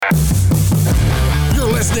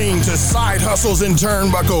listening to Side Hustles and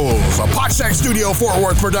Turnbuckles, a Potshack Studio Fort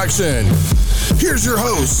Worth production. Here's your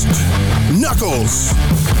host, Knuckles,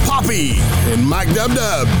 Poppy, and Mike Dub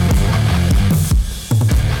Dub.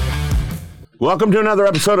 Welcome to another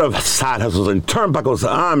episode of Side Hustles and Turnbuckles.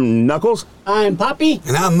 I'm Knuckles. I'm Poppy.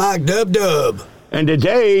 And I'm Mike Dub Dub. And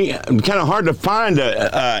today, kind of hard to find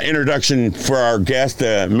an introduction for our guest,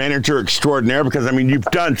 manager extraordinaire, because, I mean, you've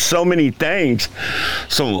done so many things.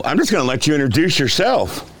 So I'm just going to let you introduce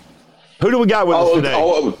yourself. Who do we got with us today?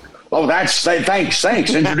 Thanks.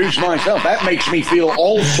 Introduce myself. That makes me feel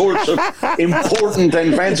all sorts of important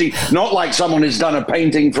and fancy. Not like someone has done a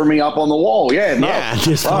painting for me up on the wall. Yeah,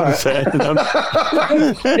 just what I said.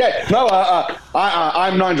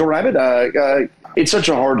 I'm Nigel Rabid. It's such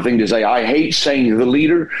a hard thing to say. I hate saying the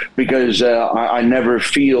leader because I never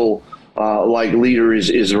feel like leader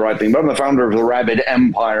is the right thing. But I'm the founder of the Rabid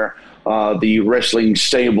Empire, the wrestling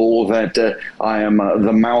stable that I am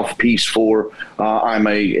the mouthpiece for. I'm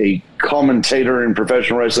a commentator in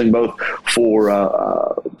professional wrestling, both for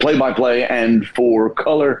play-by-play and for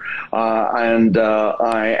color. And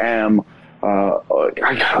I am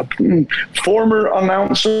former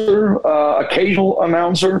announcer, occasional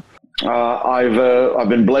announcer. I've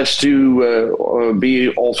been blessed to be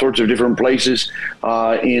all sorts of different places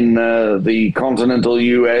in the continental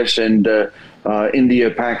U.S. and India,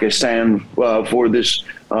 Pakistan for this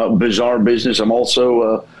bizarre business. I'm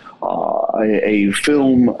also a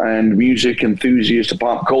film and music enthusiast, a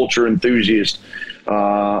pop culture enthusiast.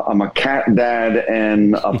 I'm a cat dad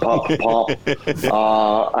and a pup pop,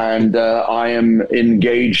 and I am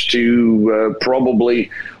engaged to probably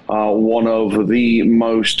one of the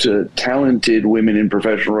most talented women in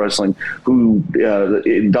professional wrestling who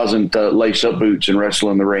doesn't lace up boots and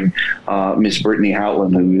wrestle in the ring, Miss Brittany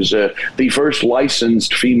Howland, who is the first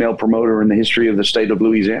licensed female promoter in the history of the state of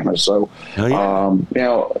Louisiana. So, man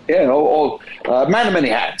of many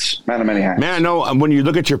hats. Man, I know when you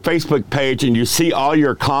look at your Facebook page and you see all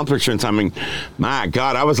your accomplishments, I mean, my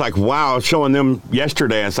God, I was like, wow, I was showing them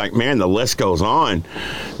yesterday. It's like, man, the list goes on.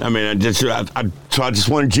 I mean, so I just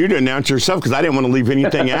wanted you to announce yourself because I didn't want to leave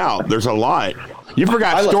anything out. There's a lot. You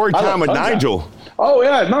forgot story time with Nigel. Oh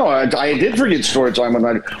yeah, no, I did forget story time with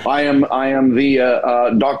Nigel. I am the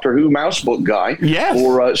Doctor Who mouse book guy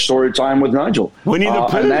for story time with Nigel. Winnie the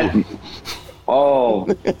Pooh.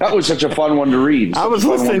 That was such a fun one to read. I was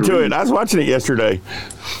listening to it. I was watching it yesterday.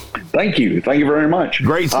 Thank you very much.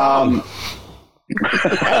 Great song.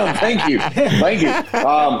 Thank you. The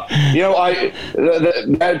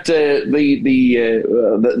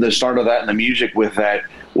start of that and the music with that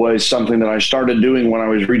was something that I started doing when I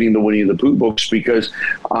was reading the Winnie the Pooh books, because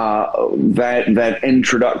that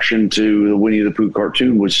introduction to the Winnie the Pooh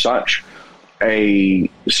cartoon was such a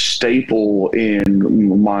staple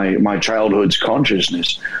in my childhood's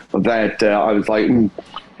consciousness that I was like, I'm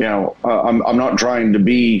not trying to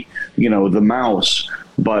be, the mouse.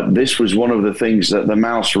 But this was one of the things that the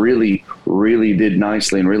mouse really, really did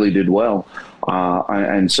nicely and really did well.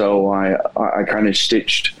 And so I kind of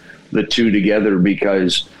stitched the two together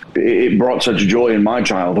because it brought such joy in my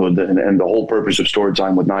childhood. And the whole purpose of Story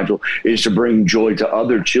Time with Nigel is to bring joy to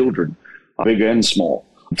other children, big and small.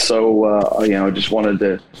 So, I just wanted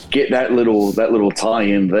to get that little tie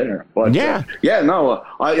in there. But I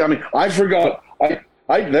forgot.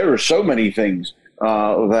 There are so many ththings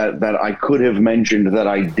that I could have mentioned that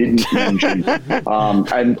I didn't mention,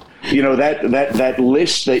 and that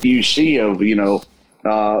list that you see of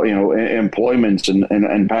employments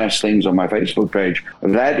and past things on my Facebook page,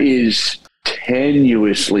 that is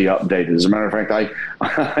tenuously updated. As a matter of fact,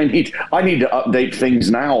 I need to update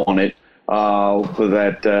things now on it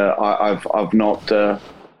that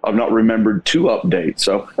I've not remembered to update.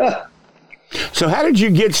 So how did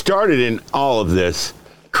you get started in all of this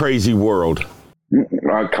crazy world?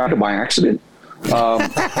 Kind of by accident. I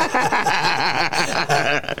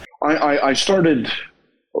started,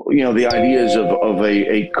 the ideas of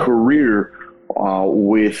a career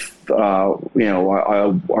with, I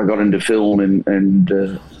got into film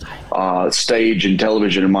and stage and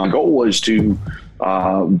television, and my goal was to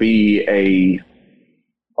be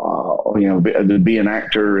be an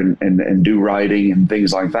actor and do writing and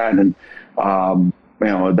things like that. And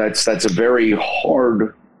that's a very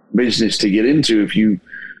hard business to get into if you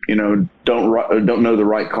don't know the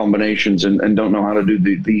right combinations and don't know how to do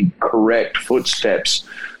the correct footsteps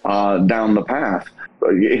down the path.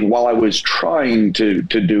 While I was trying to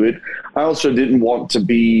do it, I also didn't want to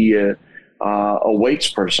be a weights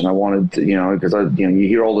person. I wanted to, because you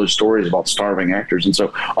hear all those stories about starving actors, and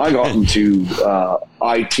so I got into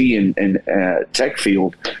IT and tech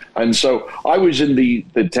field, and so I was in the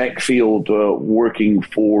tech field working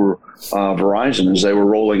for Verizon as they were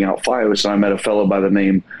rolling out Fios, and I met a fellow by the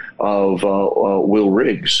name of Will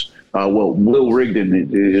Riggs. Will Rigdon,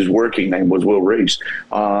 his working name was Will Riggs,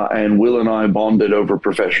 and Will and I bonded over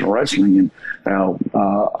professional wrestling. And now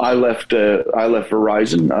I left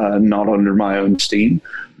Verizon, not under my own steam,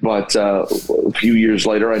 but a few years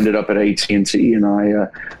later, I ended up at AT&T. And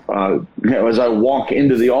as I walk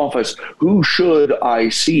into the office, who should I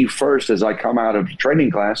see first as I come out of the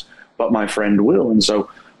training class but my friend Will? And so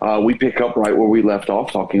we pick up right where we left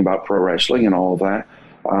off, talking about pro wrestling and all of that.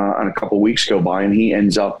 And a couple of weeks go by, and he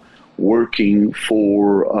ends up working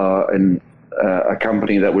for a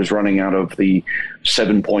company that was running out of the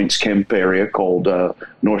 7 Points Kemp area called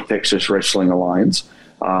North Texas Wrestling Alliance.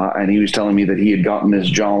 And he was telling me that he had gotten this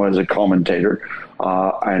job as a commentator.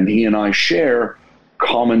 And he and I share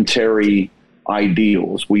commentary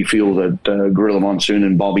ideals. We feel that Gorilla Monsoon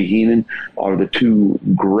and Bobby Heenan are the two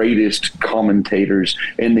greatest commentators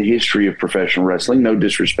in the history of professional wrestling. No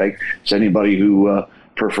disrespect to anybody who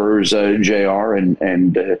prefers JR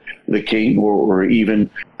and the King, or even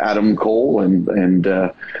Adam Cole and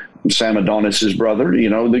Sam Adonis's brother.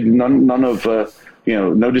 None of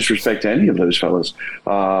no disrespect to any of those fellas.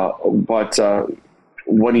 But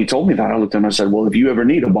when he told me that, I looked at him and I said, "Well, if you ever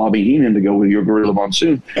need a Bobby Heenan to go with your Gorilla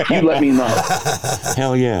Monsoon, you let me know."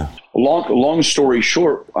 Hell yeah. Long story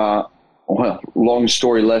short. Long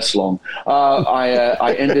story less long.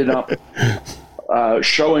 I ended up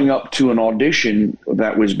showing up to an audition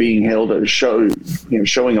that was being held at a show,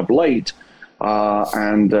 showing up late,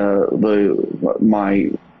 and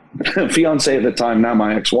my fiance at the time, now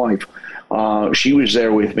my ex-wife, she was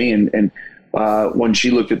there with me, and when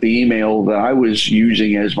she looked at the email that I was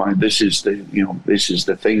using as this is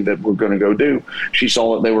the thing that we're going to go do, she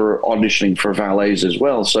saw that they were auditioning for valets as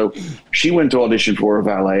well. So she went to audition for a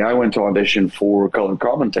valet. I went to audition for color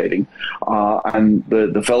commentating, and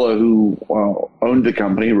the fellow who owned the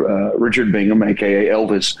company, Richard Bingham, aka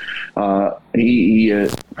Elvis, he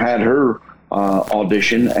had her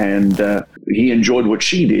audition, and he enjoyed what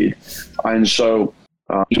she did, and so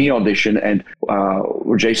he auditioned, and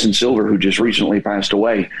Jason Silver, who just recently passed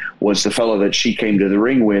away, was the fellow that she came to the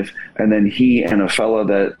ring with. And then he and a fellow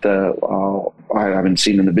that I haven't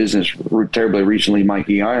seen in the business terribly recently,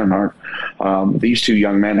 Mikey Ironheart, these two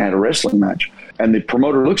young men had a wrestling match. And the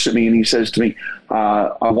promoter looks at me and he says to me,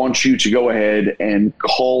 I want you to go ahead and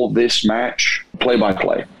call this match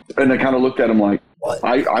play-by-play. And I kind of looked at him like,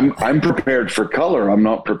 I'm prepared for color. I'm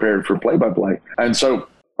not prepared for play-by-play. And so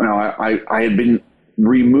I had been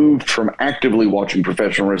removed from actively watching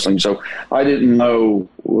professional wrestling, so I didn't know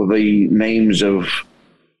the names of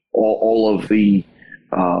all of the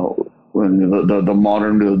modern,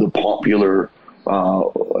 the popular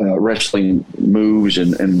wrestling moves,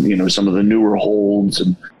 and some of the newer holds,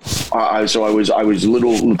 and I was a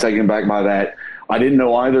little taken back by that. I didn't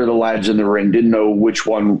know either of the lads in the ring. Didn't know which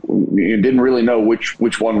one. Didn't really know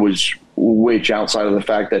which one was which, outside of the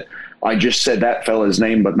fact that I just said that fella's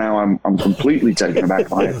name, but now I'm completely taken aback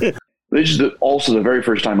by it. This is also the very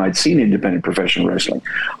first time I'd seen independent professional wrestling.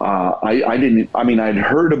 I'd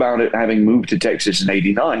heard about it having moved to Texas in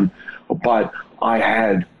 '89, but I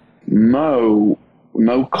had no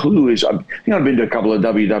clue. I've been to a couple of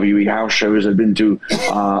WWE house shows. I've been to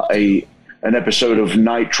an episode of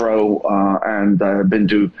Nitro, and I've been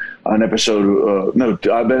to an episode.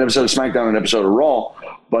 I've been an episode of SmackDown, and an episode of Raw,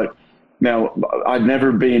 but now I've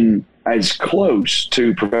never been as close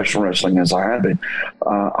to professional wrestling as I had been.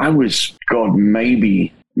 I was,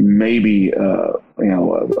 maybe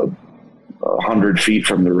 100 feet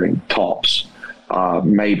from the ring, tops. I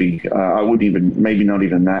wouldn't even, maybe not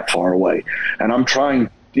even that far away. And I'm trying,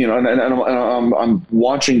 and I'm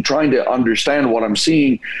watching, trying to understand what I'm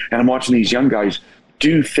seeing, and I'm watching these young guys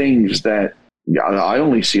do things that I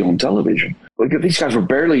only see on television. Look, these guys were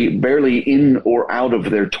barely in or out of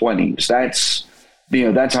their 20s. That's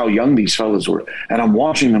how young these fellas were. And I'm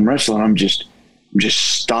watching them wrestle, and I'm just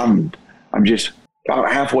stunned. I'm just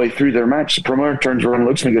about halfway through their match. The promoter turns around and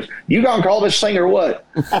looks at me and goes, "You gonna call this thing or what?"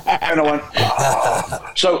 And I went,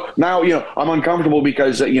 oh. So now, I'm uncomfortable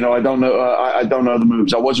because, I don't know. I don't know the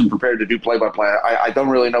moves. I wasn't prepared to do play-by-play. I don't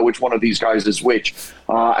really know which one of these guys is which.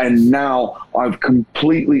 And now I've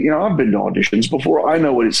completely, I've been to auditions before. I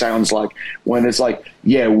know what it sounds like when it's like,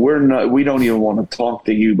 yeah, we don't even want to talk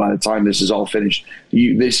to you by the time this is all finished.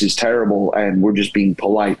 This is terrible. And we're just being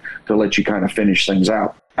polite to let you kind of finish things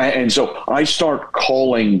out. And so I start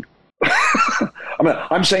calling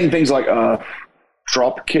I'm saying things like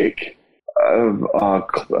drop kick,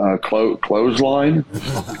 clothesline.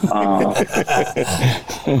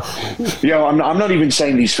 I'm not even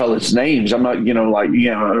saying these fellas' names. I'm not,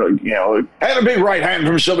 had a big right hand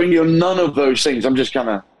from something. None of those things. I'm just kind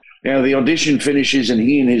of, the audition finishes, and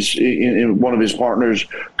he and one of his partners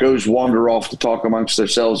wander off to talk amongst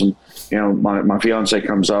themselves. And my fiance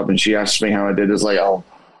comes up and she asks me how I did. It's like, oh,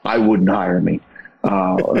 I wouldn't hire me.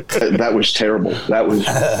 That was terrible. That was,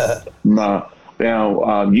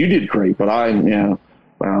 you did great, but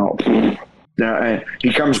now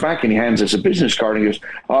he comes back and he hands us a business card and he goes,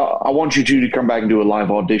 I want you two to come back and do a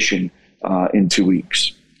live audition in 2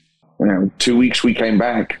 weeks. 2 weeks we came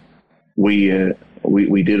back. We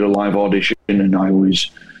did a live audition, and I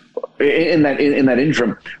was in that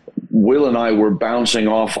interim. Will and I were bouncing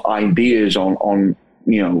off ideas on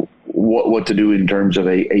what to do in terms of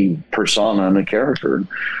a persona and a character.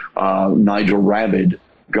 Nigel Rabid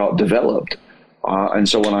got developed, and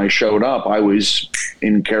so when I showed up, I was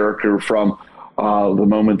in character from the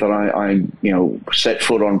moment that I set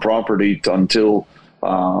foot on property until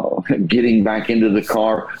getting back into the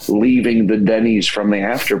car, leaving the Denny's from the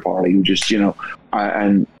after party.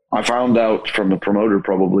 And I found out from the promoter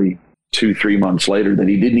probably 2-3 months later that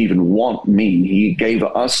he didn't even want me. He gave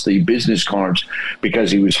us the business cards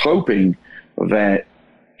because he was hoping that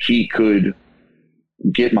he could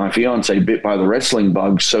get my fiance bit by the wrestling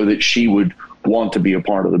bug so that she would want to be a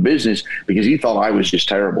part of the business, because he thought I was just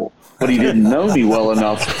terrible. But he didn't know me well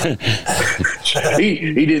enough.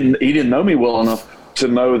 he didn't know me well enough to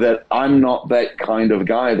know that I'm not that kind of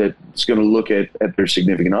guy that's going to look at their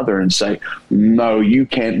significant other and say, no, you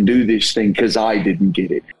can't do this thing because I didn't get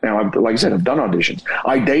it. Now, like I said, I've done auditions.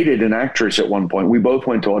 I dated an actress at one point. We both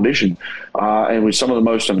went to audition, and it was some of the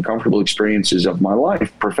most uncomfortable experiences of my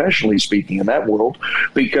life, professionally speaking, in that world,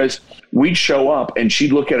 because we'd show up and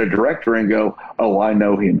she'd look at a director and go, oh, I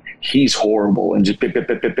know him. He's horrible. And just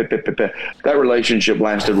that relationship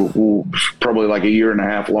lasted probably like 1.5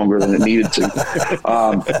 years longer than it needed to.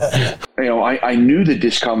 I knew the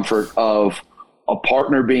discomfort of a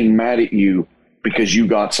partner being mad at you because you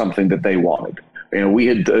got something that they wanted. We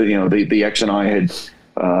had, the ex and I had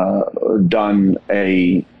done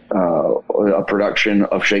a production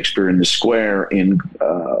of Shakespeare in the Square in,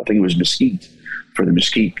 I think it was Mesquite, for the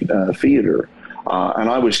Mesquite Theater. And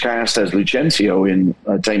I was cast as Lucentio in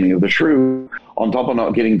Taming of the Shrew. On top of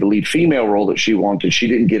not getting the lead female role that she wanted, she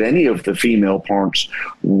didn't get any of the female parts.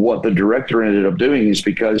 What the director ended up doing is,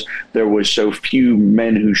 because there was so few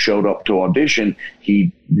men who showed up to audition,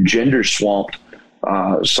 he gender swapped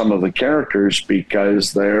some of the characters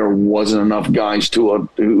because there wasn't enough guys who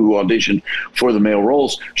auditioned for the male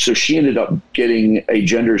roles. So she ended up getting a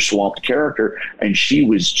gender swapped character, and she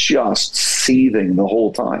was just seething the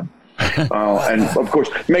whole time. And of course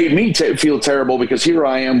made me feel terrible, because here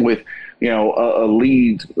I am with, a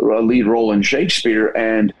lead role in Shakespeare,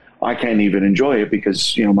 and I can't even enjoy it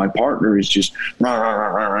because, my partner is just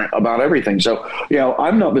about everything. So,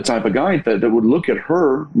 I'm not the type of guy that would look at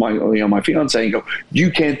her, my fiance, and go,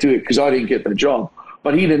 you can't do it because I didn't get the job.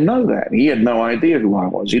 But he didn't know that. He had no idea who I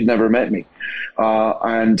was. He'd never met me.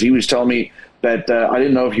 And he was telling me that I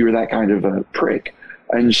didn't know if you were that kind of a prick.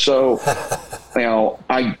 And so,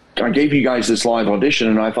 I gave you guys this live audition,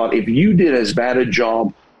 and I thought, if you did as bad a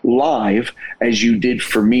job live as you did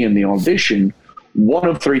for me in the audition, one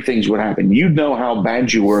of three things would happen. You'd know how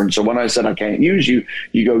bad you were, and so when I said I can't use you,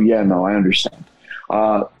 you go, yeah, no, I understand.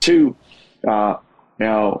 Two,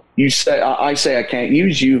 now you say I say I can't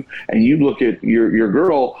use you, and you look at your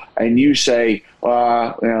girl and you say, you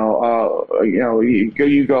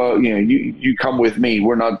come with me.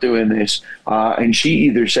 We're not doing this. And she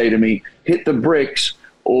either say to me, hit the bricks,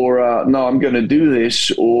 or no, I'm going to do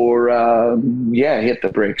this, or hit the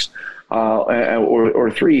bricks.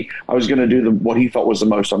 Or three, I was going to do what he thought was the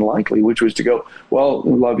most unlikely, which was to go, well,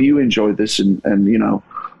 love, you enjoyed this, and I know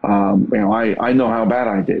how bad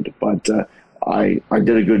I did, but I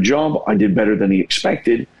did a good job. I did better than he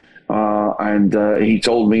expected, and he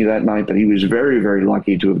told me that night that he was very, very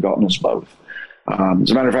lucky to have gotten us both.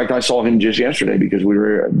 As a matter of fact, I saw him just yesterday because we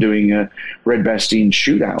were doing a Red Bastien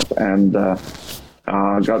shootout, and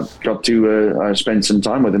got to spend some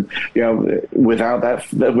time with him. Without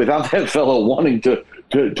that fellow wanting to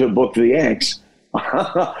book the X,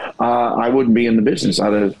 I wouldn't be in the business.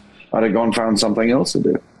 I'd have gone and found something else to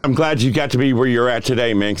do. I'm glad you got to be where you're at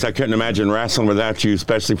today, man, because I couldn't imagine wrestling without you,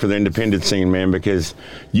 especially for the independent scene, man, because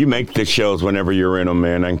you make the shows whenever you're in them,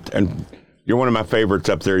 man, and you're one of my favorites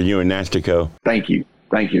up there, you and Nastico. Thank you.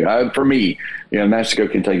 For me, Nastico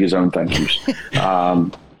can take his own thank yous.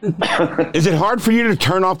 Is it hard for you to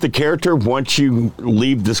turn off the character once you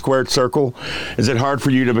leave the squared circle? Is it hard for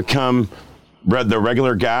you to become the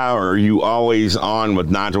regular guy, or are you always on with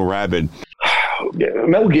Nigel Rabid?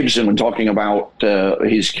 Mel Gibson, when talking about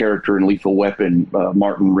his character in Lethal Weapon,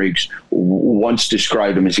 Martin Riggs, once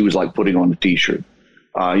described him as he was like putting on a T-shirt.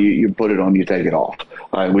 You put it on, you take it off.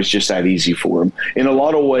 It was just that easy for him. In a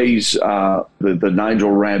lot of ways, the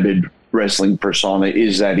Nigel Rabid wrestling persona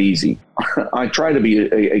is that easy. I try to be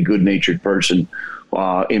a good-natured person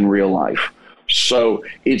in real life. So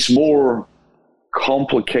it's more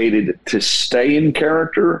complicated to stay in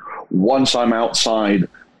character once I'm outside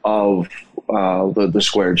of the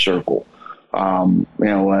squared circle.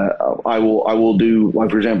 I will do, like,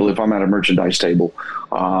 for example, if I'm at a merchandise table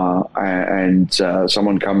and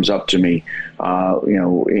someone comes up to me,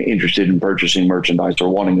 interested in purchasing merchandise or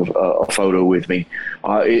wanting a photo with me,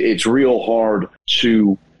 it's real hard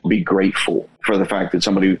to be grateful for the fact that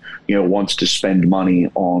somebody wants to spend money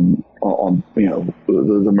on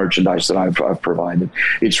the merchandise that I've provided.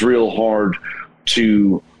 It's real hard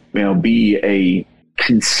to be a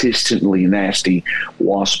consistently nasty,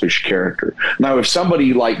 waspish character. Now, if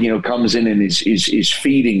somebody comes in and is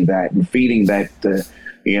feeding that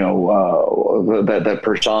that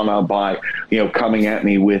persona by coming at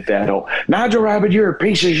me with that, Nigel Rabid, you're a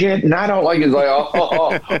piece of shit, and I don't like it. It's like,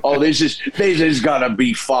 this is gonna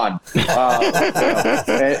be fun.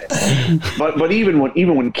 But even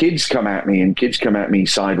when kids come at me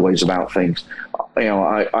sideways about things,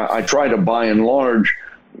 I try to by and large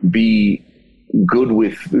be good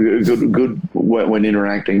when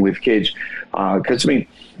interacting with kids, because they're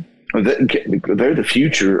the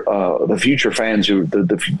future fans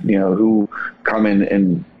who come in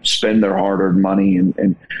and spend their hard-earned money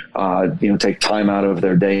and take time out of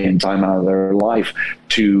their day and time out of their life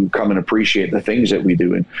to come and appreciate the things that we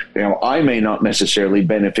do. And I may not necessarily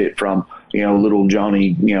benefit from little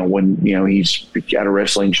Johnny when he's at a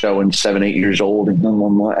wrestling show and 7-8 years old and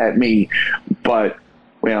at me, but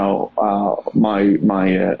my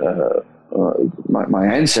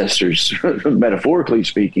ancestors, metaphorically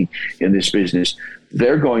speaking, in this business,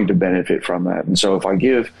 they're going to benefit from that. And so if I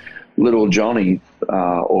give little Johnny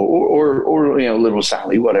or little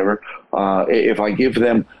Sally, whatever, if I give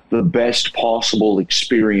them the best possible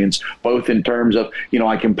experience, both in terms of,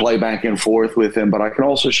 I can play back and forth with them, but I can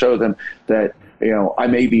also show them that, I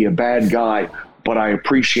may be a bad guy, but I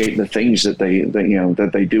appreciate the things that they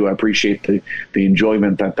do. I appreciate the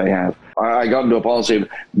enjoyment that they have. I got into a policy of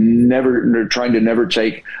trying to never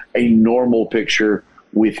take a normal picture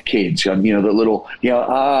with kids. The little,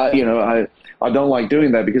 I don't like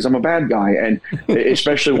doing that because I'm a bad guy. And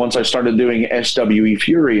especially once I started doing SWE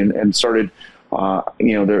Fury and started,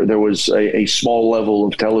 there was a small level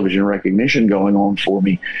of television recognition going on for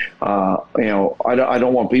me. I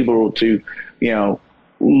don't want people to,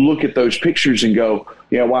 look at those pictures and go,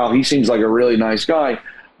 wow, he seems like a really nice guy.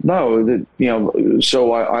 No,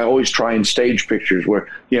 so I always try and stage pictures where,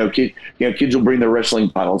 kids will bring their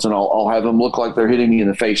wrestling titles and I'll have them look like they're hitting me in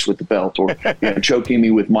the face with the belt or choking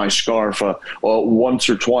me with my scarf. Once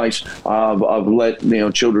or twice I've let,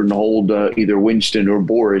 children hold either Winston or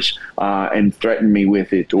Boris and threaten me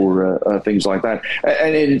with it or things like that.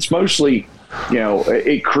 And it's mostly,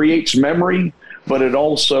 it creates memory, but it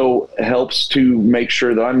also helps to make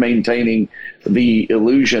sure that I'm maintaining the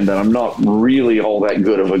illusion that I'm not really all that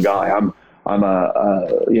good of a guy. I'm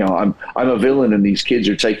a villain, and these kids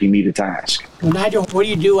are taking me to task. Well, Nigel, what do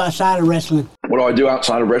you do outside of wrestling? What do I do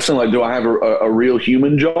outside of wrestling? Like, do I have a real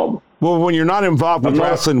human job? Well, when you're not involved with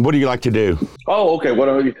wrestling, what do you like to do? Oh, okay.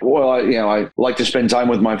 I like to spend time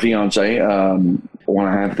with my fiance. When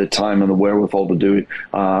I have the time and the wherewithal to do it.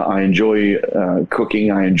 I enjoy cooking.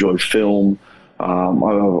 I enjoy film.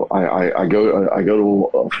 I go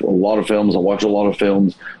to a lot of films. I watch a lot of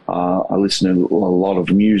films. I listen to a lot of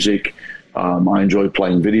music. I enjoy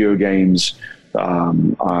playing video games.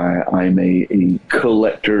 I'm a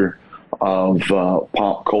collector of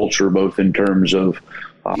pop culture, both in terms of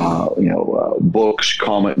books,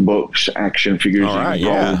 comic books, action figures. All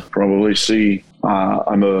right, probably see.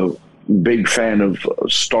 I'm a big fan of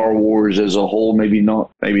Star Wars as a whole. Maybe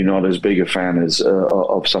not as big a fan as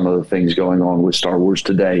of some of the things going on with Star Wars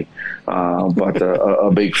today, but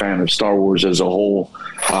a big fan of Star Wars as a whole.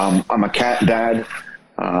 I'm a cat dad.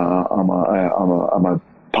 I'm a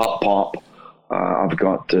pop. I've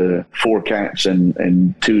got 4 cats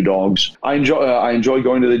and 2 dogs. I enjoy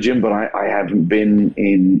going to the gym, but I haven't been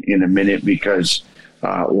in a minute because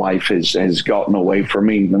life has gotten away from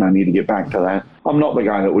me, and I need to get back to that. I'm not the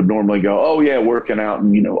guy that would normally go, oh yeah, working out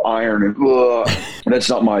and, iron and that's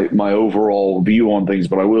not my overall view on things.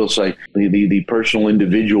 But I will say the personal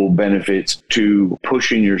individual benefits to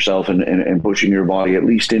pushing yourself and pushing your body at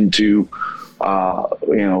least into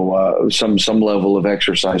some level of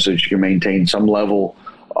exercise so that you can maintain some level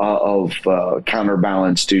of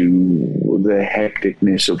counterbalance to the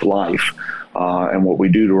hecticness of life and what we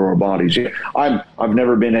do to our bodies. I've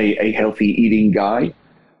never been a healthy eating guy,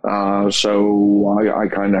 so I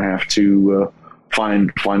kind of have to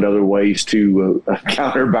find other ways to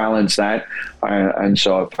counterbalance that, and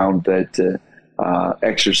so I found that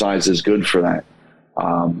exercise is good for that.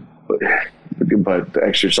 But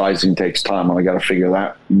exercising takes time, and I got to figure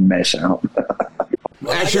that mess out.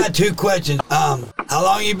 Well, I got two questions. How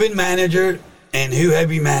long you been manager, and who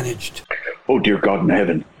have you managed? Oh, dear God in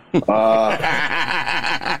heaven.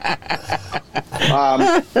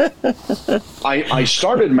 I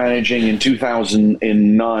started managing in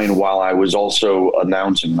 2009 while I was also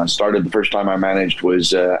announcing. The first time I managed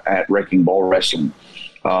was at Wrecking Ball Wrestling.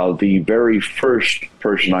 The very first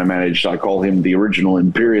person I managed, I call him the original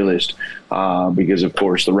imperialist, because of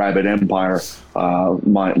course the Rabid Empire,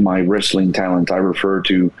 my wrestling talent I refer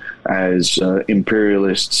to as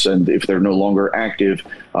imperialists, and if they're no longer active,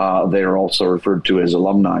 they are also referred to as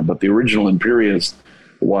alumni. But the original imperialist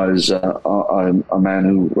was a man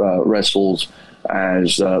who wrestles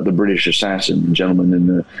as the British Assassin, a gentleman in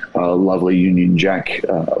the lovely Union Jack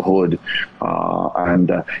hood.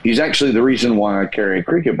 And he's actually the reason why I carry a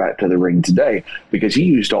cricket bat to the ring today, because he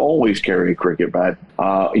used to always carry a cricket bat.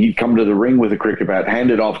 He'd come to the ring with a cricket bat,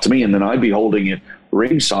 hand it off to me, and then I'd be holding it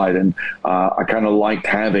ringside. And I kind of liked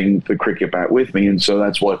having the cricket bat with me. And so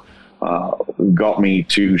that's what got me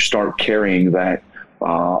to start carrying that.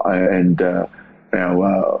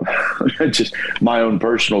 Just my own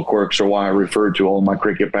personal quirks are why I refer to all my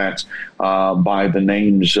cricket bats by the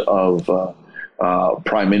names of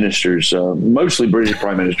prime ministers, mostly British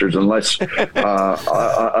prime ministers, unless I've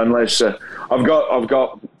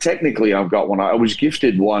got one. I was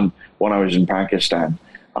gifted one when I was in Pakistan,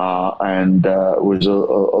 and it was a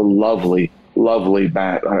lovely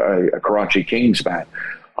bat, a Karachi Kings bat,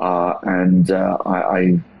 and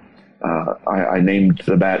I named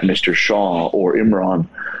the bat Mr. Shah or Imran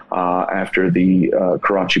after the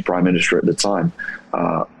Karachi Prime Minister at the time.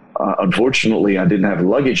 Unfortunately, I didn't have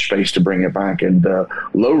luggage space to bring it back, and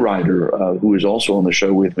Lowrider, who was also on the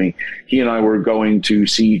show with me, he and I were going to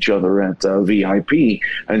see each other at VIP,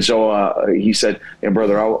 and so he said, "Hey,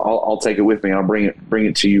 brother, I'll take it with me. I'll bring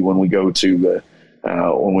it to you when we go to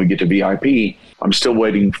when we get to VIP." I'm still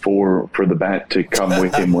waiting for the bat to come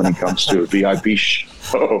with him when he comes to a VIP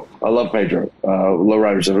show. I love Pedro.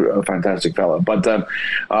 Lowrider's a fantastic fella. But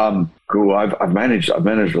cool. I've managed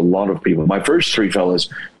a lot of people. My first three fellas,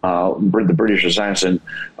 the British Assassin,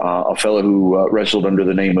 a fella who wrestled under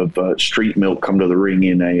the name of Street Milk, come to the ring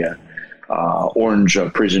in a orange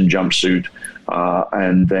prison jumpsuit,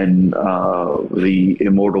 and then the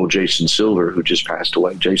immortal Jason Silver, who just passed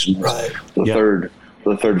away. Jason was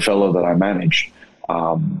the third fellow that I managed,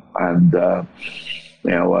 from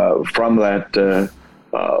that,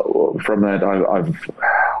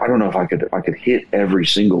 I don't know if I could hit every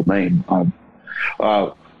single name.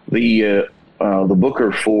 The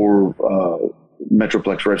booker for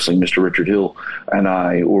Metroplex Wrestling, Mr. Richard Hill, and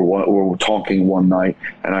I were talking one night,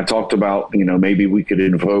 and I talked about maybe we could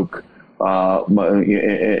invoke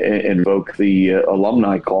the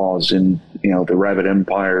alumni clause in the Rabid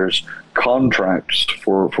Empire's contracts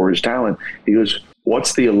for his talent. He goes,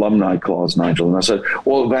 "What's the alumni clause, Nigel?" And I said,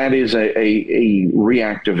 "Well, that is a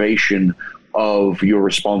reactivation of your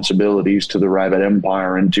responsibilities to the Rabid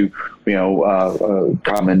Empire and to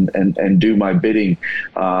come and do my bidding."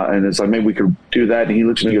 And it's like, maybe we could do that. And he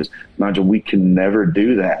looks at me and goes, "Nigel, we can never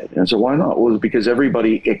do that." And I said, "Why not?" Well, it's because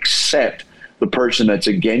everybody except the person that's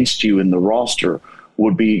against you in the roster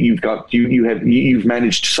would be, you've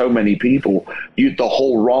managed so many people, the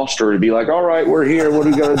whole roster would be like, "All right, we're here. What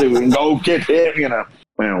do we got to do?" And go get him,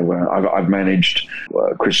 I've managed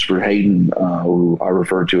Christopher Hayden, who I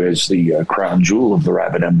refer to as the crown jewel of the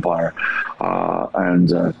Rabid Empire,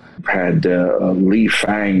 and had Lee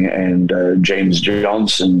Fang and James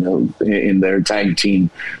Johnson in their tag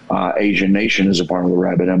team Asian Nation as a part of the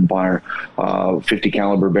Rabid Empire. 50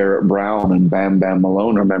 caliber Barrett Brown and Bam Bam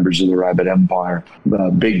Malone are members of the Rabid Empire.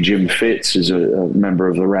 Big Jim Fitz is a member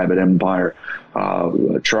of the Rabid Empire.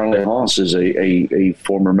 Charlie Haas is a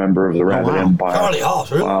former member of the Rabid Empire. Charlie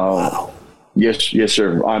Haas, really? Wow. Yes,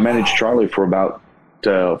 sir. I managed Charlie for about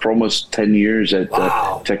for almost 10 years at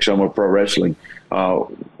Texoma Pro Wrestling.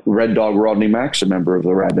 Red Dog Rodney Mack's a member of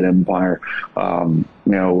the Rabid Empire.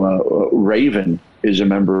 Raven is a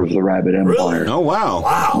member of the Rabid Empire. Really? Oh, wow.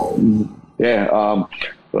 Wow. Yeah.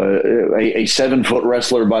 A 7-foot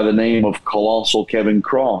wrestler by the name of Colossal Kevin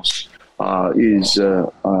Cross is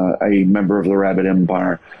a member of the Rabid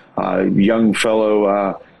Empire. Young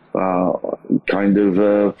fellow, kind of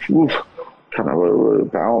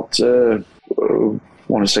about, I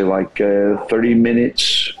want to say like 30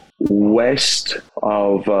 minutes west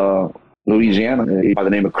of Louisiana by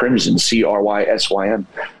the name of Crimson, Crysym.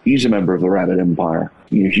 He's a member of the Rabid Empire.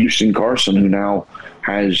 Houston Carson, who now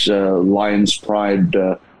has Lions Pride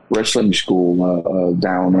Wrestling School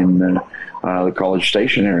down in the College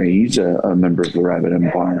Station area. He's a member of the Rabid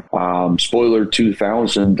Empire. Spoiler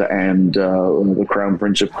 2000 and the Crown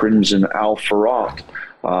Prince of Crimson, Al Farrat,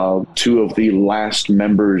 two of the last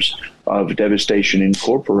members of Devastation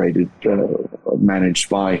Incorporated, managed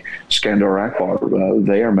by Skandar Akbar.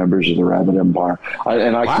 They are members of the Rabid Empire.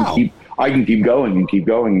 I can keep going and keep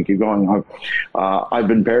going and keep going. I've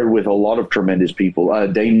been paired with a lot of tremendous people.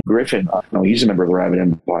 Dane Griffin, he's a member of the Rabid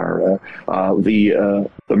Empire. The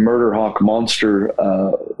Murder Hawk monster,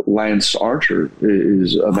 Lance Archer,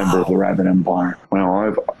 is a member of the Rabid Empire.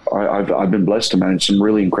 Well, I've been blessed to manage some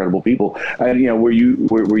really incredible people. And where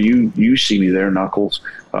you see me there, Knuckles.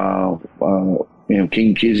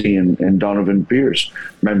 King Kizzy and Donovan Pierce,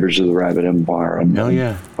 members of the Rabid Empire. Oh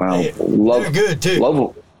yeah. Wow. They're good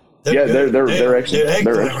too. They're excellent. They're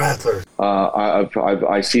excellent wrestlers.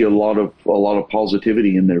 I see a lot of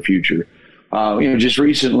positivity in their future. Just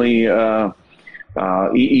recently, even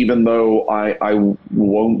though I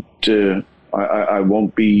won't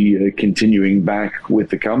be continuing back with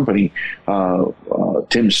the company,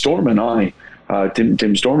 Tim Storm and I.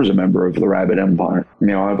 Tim Storm is a member of the Rabid Empire.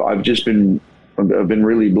 I've been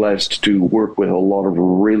really blessed to work with a lot of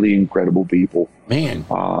really incredible people. Man,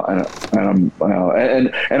 and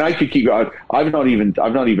I could keep going. I've not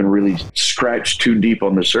even really scratched too deep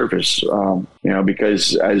on the surface.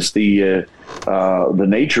 Because as the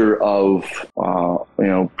nature of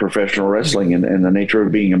professional wrestling and the nature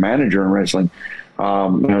of being a manager in wrestling,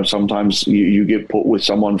 sometimes you get put with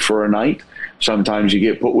someone for a night. Sometimes you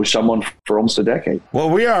get put with someone for almost a decade.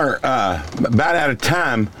 Well, we are about out of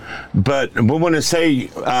time, but we want to say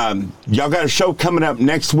y'all got a show coming up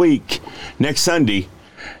next Sunday,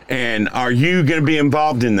 and are you going to be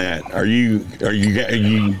involved in that? Are you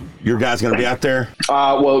your guys going to be out there?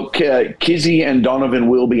 Kizzy and Donovan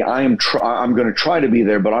will be. I'm going to try to be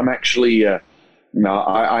there, but I'm actually.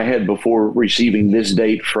 I had, before receiving this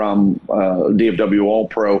date from DFW All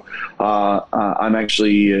Pro, I'm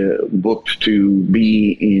actually booked to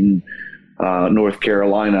be in North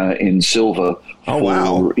Carolina in Silva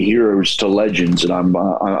for Heroes to Legends, and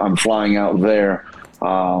I'm flying out there.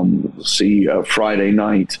 Friday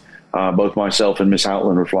night. Both myself and Miss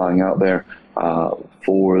Outland are flying out there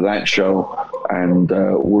for that show, and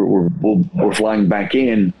we're flying back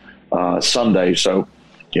in Sunday. So,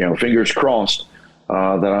 fingers crossed.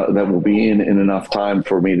 That will be in enough time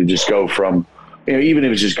for me to just go from, even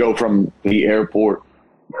if it's just go from the airport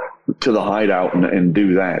to the hideout and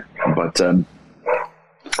do that. But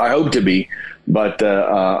I hope to be. But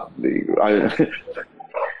I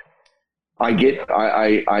get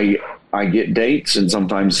dates, and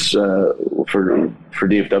sometimes for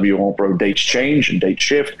DFW All Pro, dates change and dates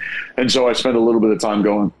shift, and so I spend a little bit of time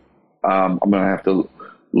going. I'm going to have to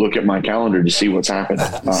look at my calendar to see what's happening.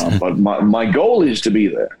 But my goal is to be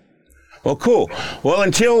there. Well, cool. Well,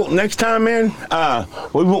 until next time, man,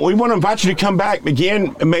 we want to invite you to come back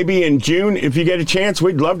again, maybe in June. If you get a chance,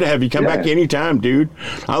 we'd love to have you come back anytime, dude.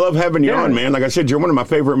 I love having you on, man. Like I said, you're one of my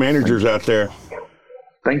favorite managers out there.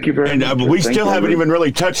 Thank you very much. And we still haven't even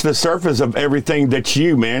really touched the surface of everything that's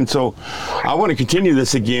you, man. So I want to continue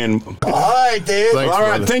this again. All right, dude. Thanks, All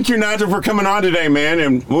right. brother. Thank you, Nigel, for coming on today, man.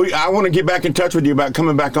 And I want to get back in touch with you about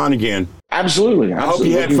coming back on again. Absolutely. I hope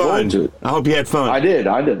you had fun. I hope you had fun. I did.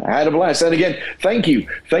 I had a blast. And again, thank you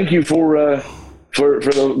for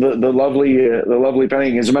the lovely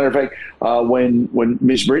painting. As a matter of fact, when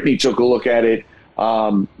Miss Brittany took a look at it,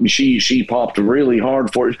 she popped really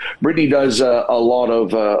hard for it. Brittany does a lot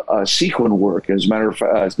of sequin work. As a matter of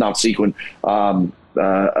fact, it's not sequin,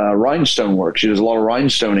 rhinestone work. She does a lot of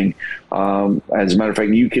rhinestoning. As a matter of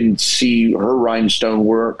fact, you can see her rhinestone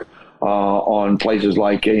work on places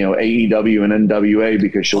like AEW and NWA,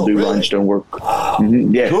 because she'll do rhinestone work.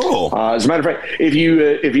 Mm-hmm. Yeah, cool. As a matter of fact, if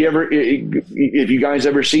you guys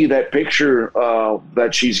ever see that picture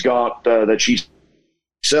that she's got that she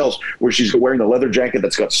sells, where she's wearing the leather jacket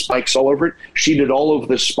that's got spikes all over it, she did all of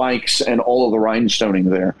the spikes and all of the rhinestoning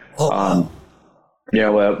there. Yeah,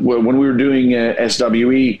 well, when we were doing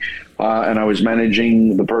SWE and I was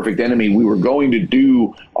managing The Perfect Enemy, we were going to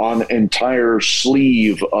do an entire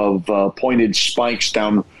sleeve of pointed spikes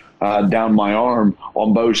down my arm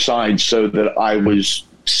on both sides so that I was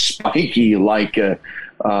spiky like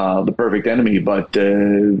The Perfect Enemy. But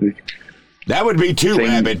that would be too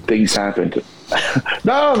rabid. Things happened.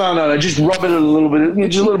 No. Just rub it a little bit.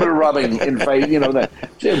 Just a little bit of rubbing in face. That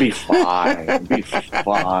it'll be fine. It'll be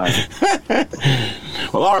fine.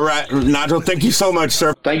 Well, all right, Nigel. Thank you so much,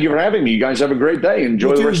 sir. Thank you for having me. You guys have a great day.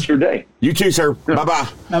 Enjoy the rest of your day. You too, sir. Bye-bye.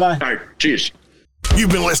 Bye-bye. All right. Cheers.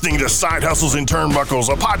 You've been listening to Side Hustles and Turnbuckles,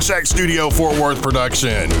 a Podshack Studio Fort Worth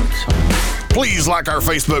production. Please like our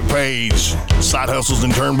Facebook page, Side Hustles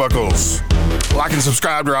and Turnbuckles. Like and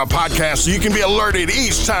subscribe to our podcast so you can be alerted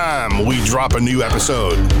each time we drop a new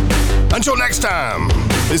episode. Until next time,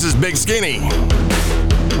 this is Big Skinny.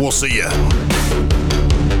 We'll see ya.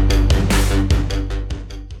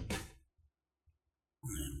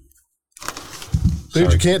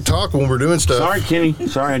 Dude, you can't talk when we're doing stuff. Sorry, Kenny.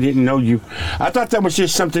 Sorry, I didn't know you. I thought that was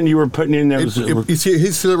just something you were putting in there. You see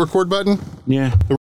the record button? Yeah.